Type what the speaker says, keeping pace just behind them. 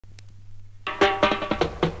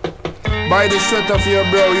By the sweat of your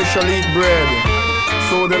brow you shall eat bread.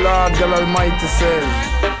 So the Lord God Almighty says.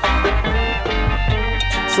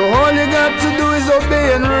 So all you got to do is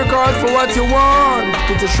obey and work hard for what you want.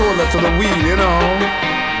 Put your shoulder to the wheel, you know.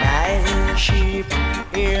 My sheep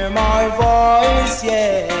hear my voice,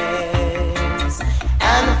 yes,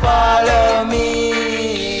 and follow me,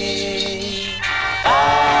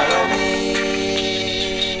 follow me.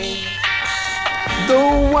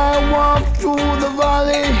 Though I walk through the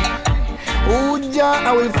valley, oh Jah,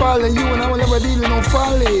 I will follow you and I will never deal with no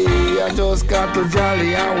folly. I just got to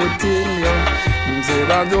jolly, I will tell you.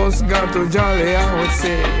 Said I just got to jolly, I would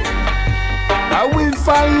say. I will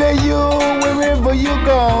follow you wherever you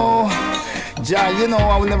go. Jah, you know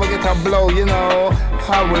I will never get a blow, you know.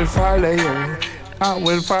 I will follow you. I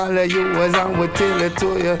will follow you as I will tell it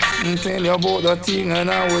to you. And tell you about the thing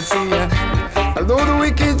and I will see you. Although the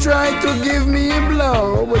wicked try to give me a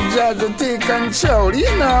blow, but Jah to take control,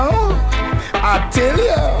 you know. I tell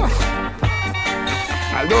you.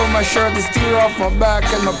 Although my shirt is still off my back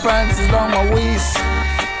and my pants is down my waist,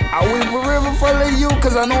 I will forever follow you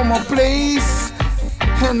cause I know my place.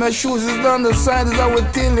 And my shoes is down the side as I will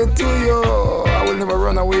tell it to you. I will never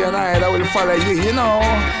run away and hide, I will follow you, you know.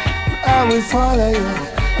 I will follow you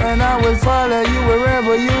and I will follow you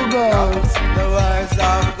wherever you go. The words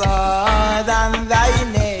of God and thy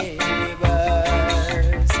neighbors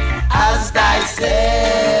as thyself,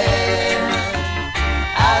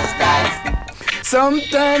 as thyself.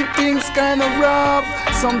 Sometimes things kinda rough,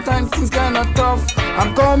 sometimes things kinda tough.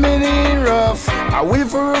 I'm coming in rough, I will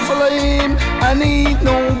forever follow him, I need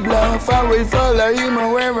no bluff. I will follow him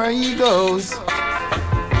wherever he goes.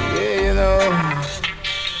 Yeah, you know.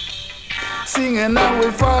 Singing, I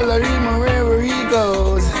will follow him wherever he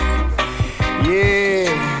goes. Yeah.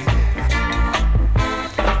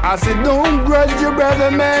 I said, don't grudge your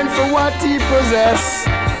brother man for what he possess.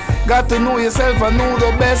 Got to know yourself and know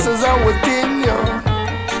the best as I would tell you.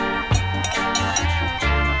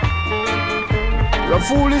 The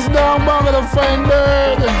fool is down by the fine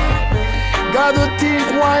bird. Got to think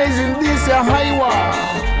wise in this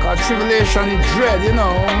highway. Cause tribulation is dread, you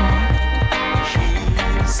know.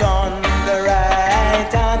 She's on the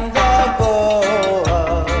right and the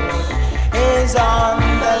goat is on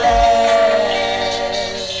the left.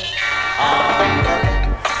 On the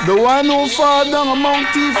left. The one who fall down among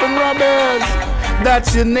thieves and robbers,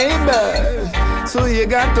 that's your neighbor. So you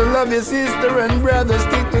got to love your sister and brother,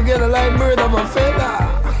 stick together like bird of a feather.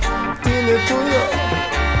 Till it to you.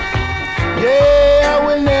 Yeah, I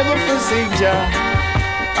will never forsake Jah.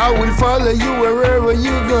 I will follow you wherever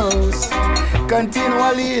you go.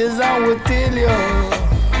 Continually as I will tell you.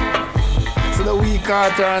 So the weak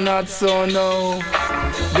heart are not so no.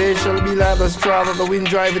 They shall be like a straw that the wind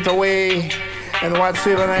drive it away. And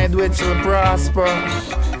whatsoever I do it shall prosper.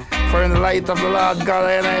 For in the light of the Lord God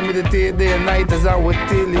and I meditate day and night as I would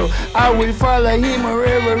tell you. I will follow him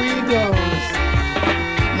wherever he goes.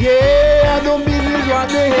 Yeah, I don't believe what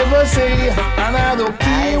they ever say, and I don't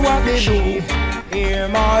care what they do. Hear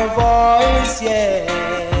my voice,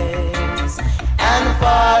 yes, and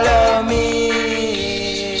follow me,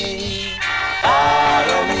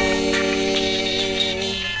 follow me.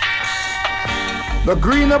 The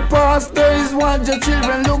greener pasture is what your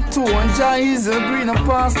children look to, and Jah is a greener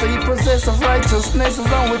pasture. He possesses righteousness, as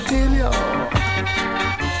I will tell you.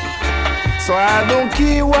 So I don't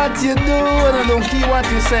care what you do, and I don't care what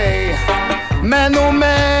you say. Man, oh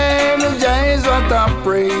man, Jah is what I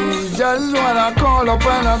praise. Jah is what I call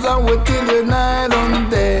upon, as I will tell you night and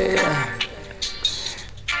day.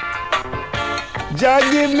 Jah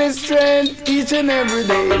give me strength each and every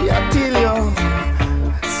day, I tell you.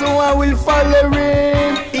 So I will follow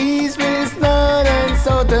him, east, west, north and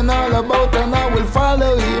south and all about, and I will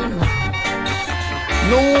follow him.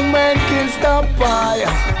 No man can stop I.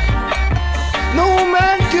 No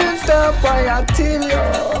man can stop I tell you.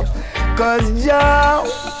 Cause Jah,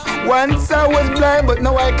 once I was blind but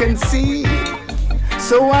now I can see.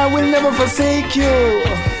 So I will never forsake you.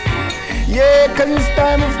 Yeah, cause it's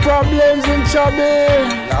time of problems and trouble.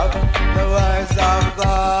 Love the words of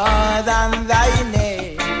God and thy neighbors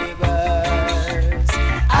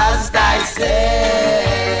as thyself,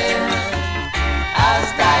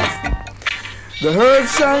 as thyself. The earth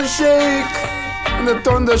shall shake and the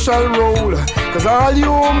thunder shall roll. Cause all you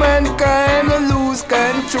mankind lose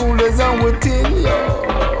control, as I will tell you.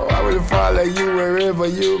 I will follow you wherever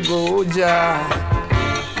you go, Jah.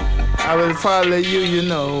 I will follow you, you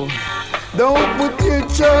know. Don't put your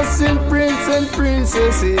trust in prince and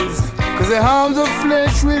princesses, cause the arms of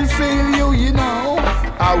flesh will fail you, you know.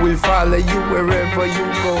 I will follow you wherever you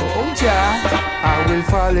go, oh Jah. I will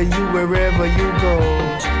follow you wherever you go.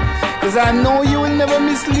 Cause I know you will never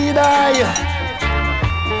mislead I.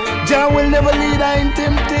 Jah will never lead I in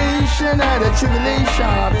temptation or the tribulation,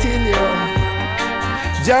 I tell you.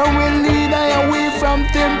 Jah will lead I away from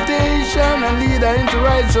temptation and lead I into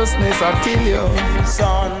righteousness, I tell you. He's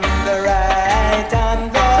on the right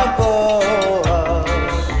and the goal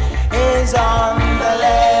is on the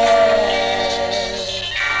left.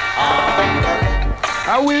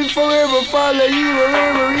 I will forever follow you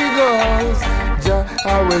wherever he goes. Jah,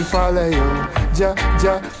 I will follow you. Jah,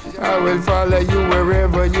 Jah, I will follow you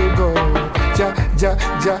wherever you go. Jah, Jah,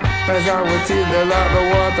 Jah, as I will tell you, like the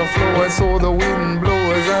water flows, so the wind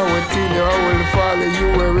blows. I will tell you, I will follow you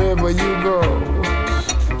wherever you go.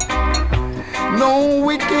 No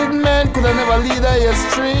wicked man could have never lead I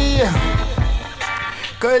astray.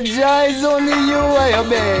 Cause Jah is only you I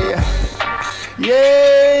obey.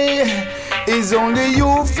 Yeah, it's only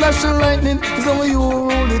you flash the lightning, it's only you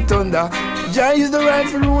rule the thunder. Jah is the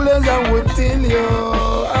rightful ruler, I will tell you.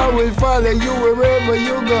 I will follow you wherever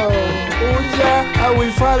you go. Oh Jah, I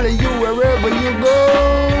will follow you wherever you go.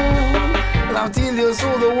 And I'll tell you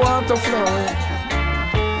so the water flow.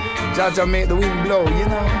 Jah Jah make the wind blow, you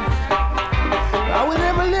know. I will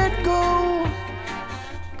never let go.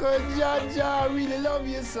 Cause Jah Jah really love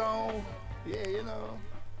you so. Yeah, you know.